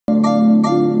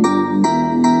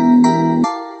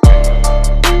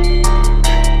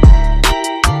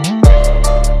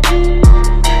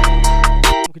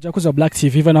yakoze Black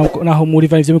TV naho muri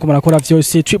ivyo miko marakora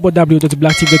vyose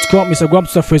www.blacktv.com Instagram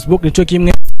na Facebook nico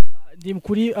kimwe ndi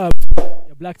kuri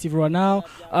Black TV right now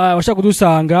bashaka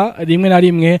kudusanga rimwe na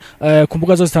rimwe ku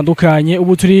mbuga zose zitandukanye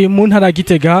ubu turi mu ntara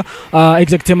Gitega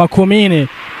exactement commune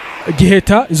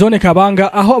Giheta zone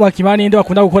Kabanga aho abakimani ninde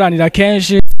bakunda gukoranira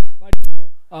kenshi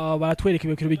baratwereka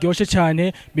ibintu biryoshe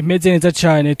cyane bimeze neza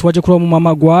cyane twaje kuri mu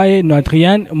mama gwaye no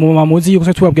Adrienne mu mama muzi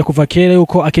yuko tubabwiye kuva kera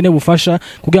yuko akeneye ubufasha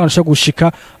kugira ngo ashaka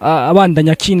gushika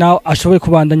abandanya akina ashoboye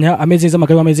kubandanya ameze neza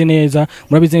amagara ameze neza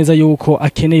murabize neza yuko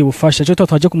akeneye ubufasha cyo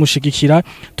twaje kumushigikira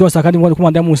tubasaka kandi mu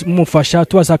kumandanya mumufasha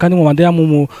tubasaka kandi mu mandanya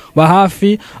mu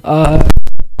bahafi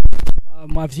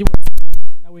mavyibo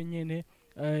nawe nyene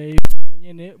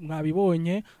nyene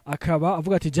mwabibonye akaba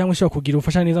avuga ati jamwe shaka kugira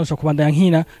ubufasha neza ushaka kubandanya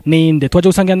nkina ninde twaje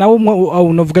gusanga nawe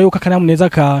unovuga yuko akana muneza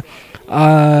ka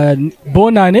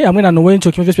bonane amwe na nowe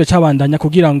nco kimwe cyose cyabandanya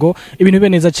kugira ngo ibintu bibe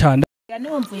neza cyane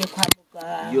numvuye kwa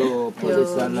muganga yo pole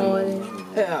sana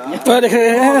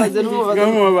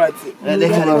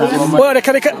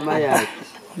reka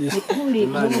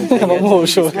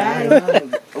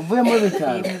uvuye mu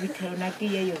bitaro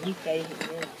nagiyeyo higaye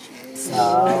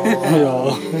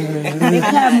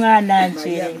Nika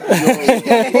mwananje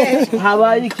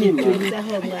habaye ikintu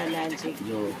aho mwananje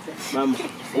mama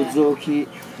uzoki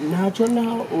ntaco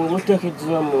naho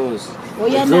ubutekerezo muzi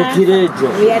uzokirejo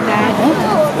oya naho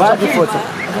wagifota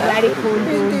bari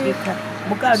kundungika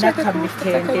mugabo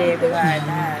nakamutende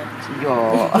bwana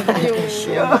yo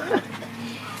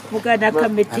mugana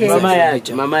kametende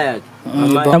mama yaje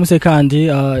Namuse kandi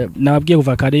nababwiye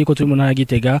kuva kare yuko turi mu ntara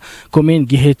Gitega commune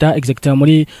Giheta exactement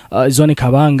muri zone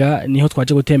Kabanga niho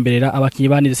twaje gutemberera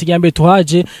abakibanize sigambye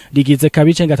tuhaje rigize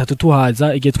kabice gatatu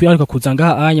tuhaza igihe twiharuka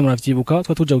kuzanga anye muravyibuka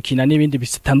twa tuje gukina n'ibindi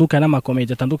bitandukanye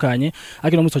n'amakomedi atandukanye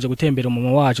akino mutwaje gutembera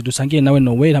mu wacu dusangiye nawe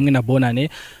Noel hamwe na Bonane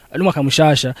n'umwaka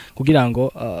mushasha kugira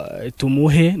ngo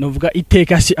tumuhe novuga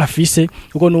iteka afise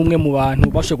kuko numwe mu bantu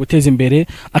bashoje guteza imbere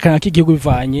akana k'igihugu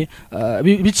bivanye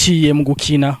biciye mu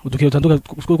gukina udukino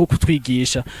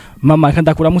kutwigisha mama kandi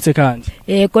akuramutse kandi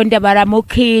yego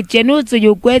ndabaramukije nuzuye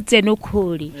ugweze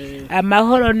nukuri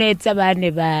amahoro neza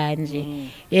bane banje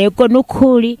yego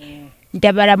nukuri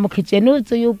ndabaramukije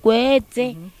nuzuye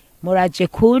ugweze muraje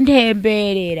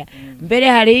kuntemberera mbere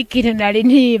hari ikintu nari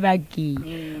ntibagiye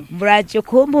muraje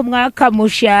kumpa umwaka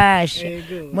mushasha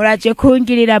muraje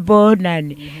kungirira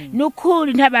bonane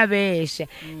nukuri ntababesha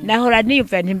nahora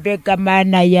niyumva nti mbega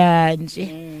mana yanje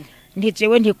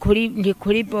ndijewe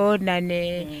ntikuri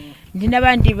bonane ndi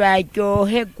nabandi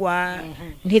baryoherwa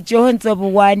ndijeho nzoba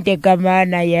uwandega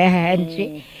mana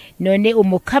yanje none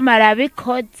umukamara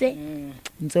abikoze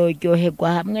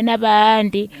nzoryoherwa hamwe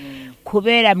n'abandi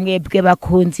kubera mwebwe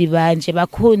bakunzi banje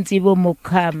bakunzi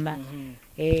b'umukama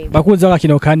bakunzi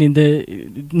bakino kandi nde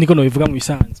niko no bivuga mu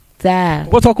bisanzwe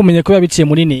kuko twakumenye ko yabiciye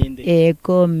muri ninde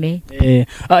egome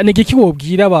ni giki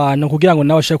wobwira abantu kugira ngo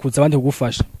nawe ashaka kuza abandi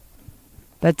kugufasha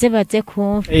baze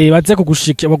kumva baze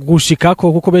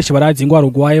kugushikako kuko benshi barazi ingwara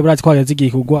urwaye barazi ko hagaze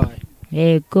igihe urwaye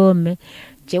egome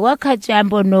jewe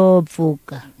akajambo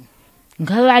novuga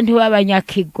nk'abantu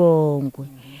b'abanyakigongwe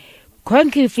ko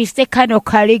nkifise kano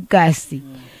karigasi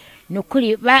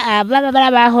nukuri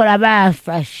bahora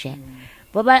bafasha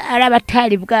boba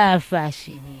arabatari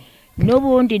bwafashe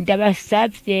nubundi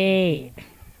ndabasavye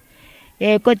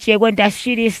ego jewe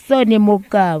ndashira isoni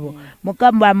mugabo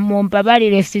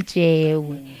mumbabarire si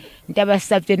jewe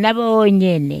ndabasavye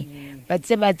nabonyene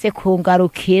baze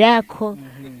kungarukirako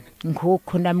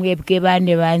nkuko namwebwe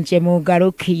bane banje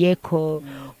mungarukiyeko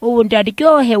ubu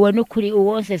ndaryohewe nukuri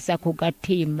uwose sa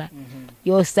kugatima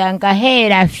yosanga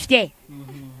hera fye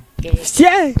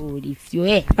uri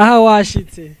fye aha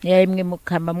washitse yemwe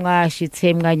mukama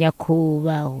mwashitse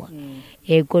mwanyakubahwa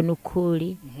ego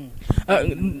nukuri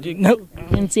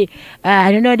nzi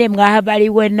none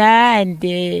mwahabariwe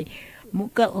nande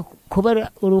kubera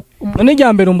none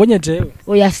ryambere umbonye jewe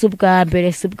oya subwa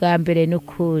mbere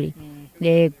nukuri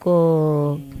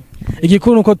ego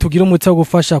igikuru nuko tugira umuti wo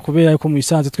gufasha kubera ko mu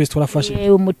bisanzwe twese turafasha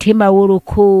umutima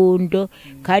w'urukundo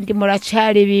kandi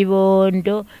muracari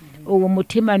bibondo uwo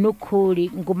mutima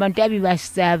nukuri nguma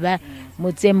ndabibasaba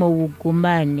muze mu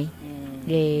bugumane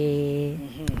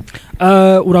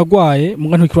uragwaye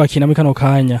muga ntukirwakina muri kano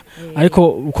kanya ariko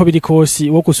uko biri kosi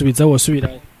wo gusubiza wosubira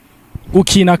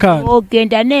gukina kandi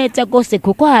ogenda neza gose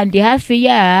kuko handi hafi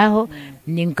yaho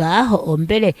ni ngaho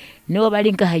ombere no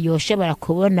bari ngaha yoshobora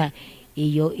kubona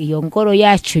iyo ngoro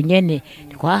yacu nyene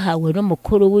twahawe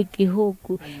n'umukuru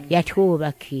w'igihugu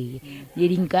yatwubakiye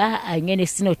iri ngaha nyene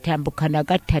sinotambukana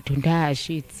gatatu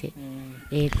ndahashitse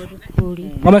ego kuri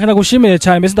mama kana gushimire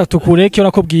cyane mbese ndatukure cyo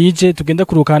nako bwije tugende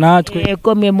kuruka natwe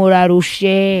ego me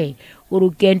murarushe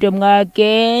urugendo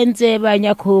mwagenze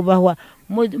banyakubahwa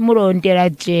murondera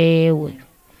jewe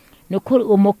nukuri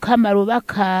umukama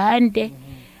rubakande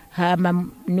hama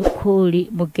nukuri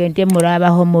mugende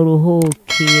murabaho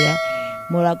muruhukira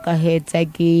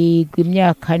muragahezagirwa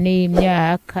imyaka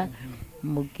n'imyaka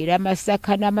mugira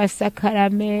amasaka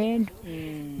n'amasakaramentu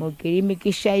mugira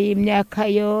imigisha y'imyaka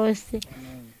yose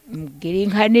mugira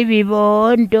inka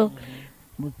n'ibibondo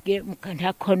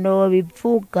ntako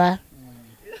nobivuga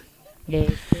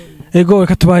ego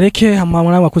reka tubareke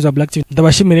hamwe n'abakuzi ba Black TV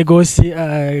ndabashimire gose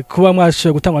kuba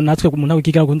mwashoboye gutangwa natwe ku muntu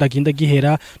w'ikiganiro Unagire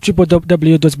gihera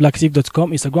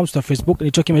www.blacktv.com Instagram Facebook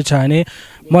nico kimwe cyane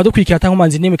mwadukurikira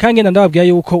tankomanzi nime kandi ngenda ndababwiye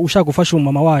yuko ushaka gufasha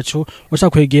umama wacu ushaka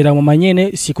kwegera mu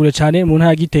manyene sikure cyane mu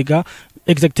ntara Gitega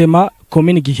exactement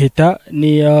commune Giheta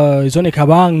ni zone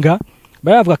Kabanga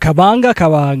bayavuga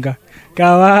Kabanga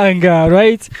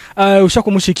right ushaka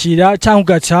kumushikira cyangwa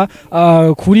ugaca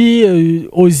kuri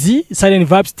Ozi Silent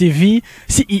Vibes TV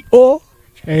CEO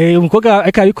umukobwa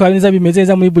akabikora neza bimeze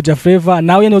neza muri Buja Flavor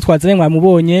nawe no twazanye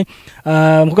mwamubonye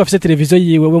umukobwa afite televiziyo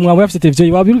yiwe mwamwe afite televiziyo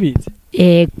yiwe wabirubize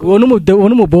yego uwo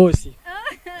n'umubosi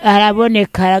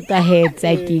araboneka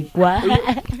agahezagirwa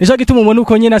nisho gituma umuntu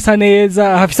uko nyine asa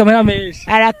neza hafise amahera menshi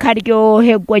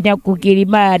arakaryoherwa nyakugira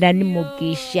Imana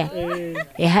nimugisha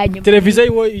hanyuma televiziyo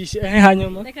yiwe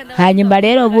hanyuma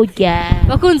rero burya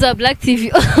bakunze ba Black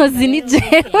TV zinije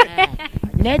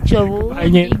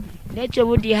neco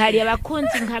bundi hari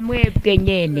abakunzi nka mwebwe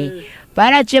nyene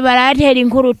baraje barantera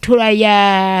inkuru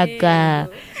turayaga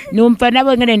numva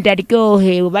nabo nyene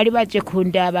ndaryohewe bari baje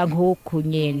kundaba nk'uku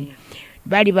nyene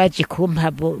bari baje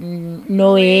kumpa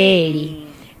Noeli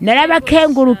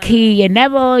narabakengurukiye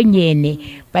nabo nyene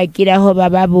bagiraho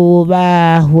baba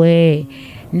bubahwe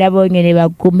nabo nyene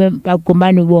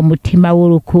bagumana uwo mutima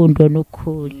w'urukundo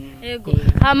n'ukuri yego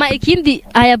hama ikindi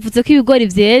ayavuze ko ibigori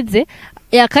vyeze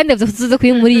kandi yavuze ko tuzoze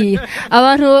kuyimurira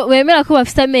abantu bemera ko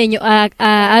bafite amenyo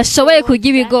ashoboye kurya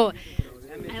ibigori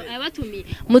abatumiye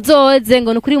muzoze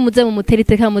ngo nukuri muze mu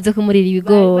muterite kandi muze kumurira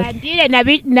ibigori bandire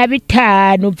na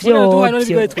bitanu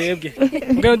byose twebwe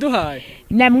ngano duhaye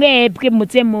namwebwe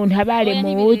muze mu ntabare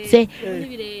muze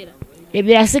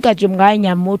birasigaje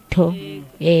umwanya muto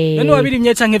none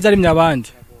wabirimye canke vyarimye abandi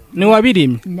ni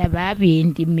wabirimye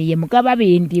nababindimiye mugabo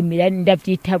abindimira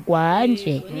ndavyita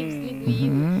gwanje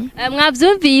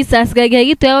mwavyumvise asigaye igihe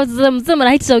gito muze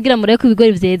murahitisha kugira murebe ko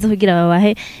ibigori vyeze kugira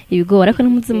babahe ibigori ariko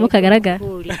ntimuze mu kagaragara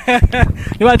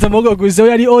nibaza mugo guzo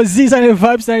yari Ozi Silent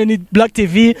Vibes ni Black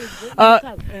TV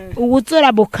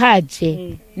uwuzora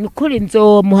bukaje nukuri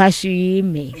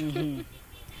nzomuhashime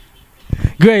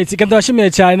Great, kandi bashimiye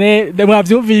cyane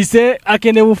mwavyumvise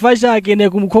akeneye ubufasha akeneye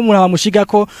kumukomura bamushiga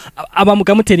ko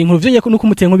abamugamutera inkuru vyo nuko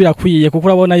umutera inkuru birakwiye kuko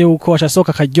urabona yuko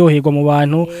ashasoka akaryoherwa mu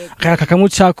bantu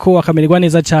akakamucako akamererwa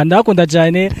neza cyane akunda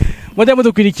cyane mode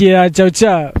mudukwirikira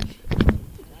ciao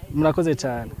murakoze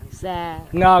cyane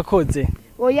mwakoze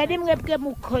oya nimwe bwe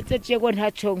mukoze jego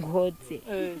ntaco nkoze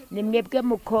nimwe bwe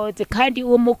mukoze kandi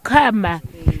umukama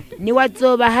ni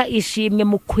wazobaha ishimwe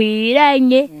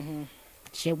mukwiranye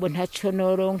Chego ntaco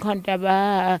noronka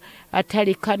ndaba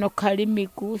atari kano kalimi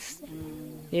gusa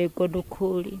yego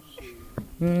nukuri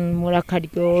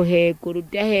murakaryoherwa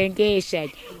urudahengesha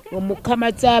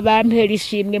umukama zabampera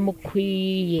ishimwe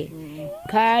mukwiye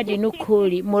kandi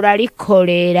nukuri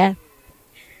murarikorera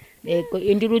yego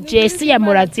induru Jesi ya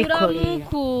murazikorera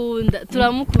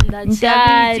turamukunda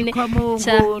cyane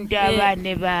mukunda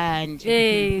bane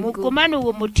banje mugumana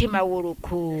uwo mutima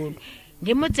w'urukundo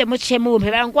Nimuze muce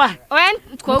mumpe bangwa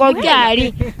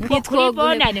twobyari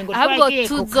nitwobonane ngo twagiye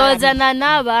tuzozana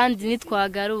nabandi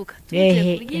nitwagaruka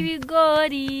tuje kurya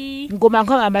ibigori ngoma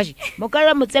nko amaje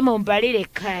mugara muze mumbarire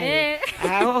kare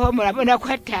aho murabona ko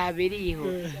atabiriho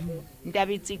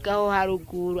ndabizigaho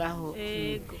haruguru aho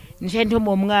nje nto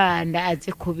mu mwana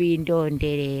aze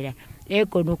kubindonderera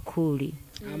ego nukuri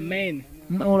amen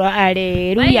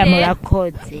aleluya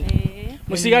murakoze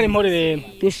musigare impore rero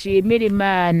dushimira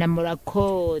Imana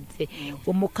murakoze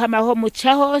umukama ho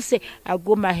muca hose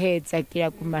aguma heza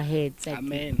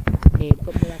amen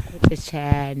yego murakoze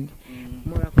cyane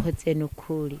murakoze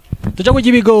nukuri tuja kurya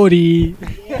ibigori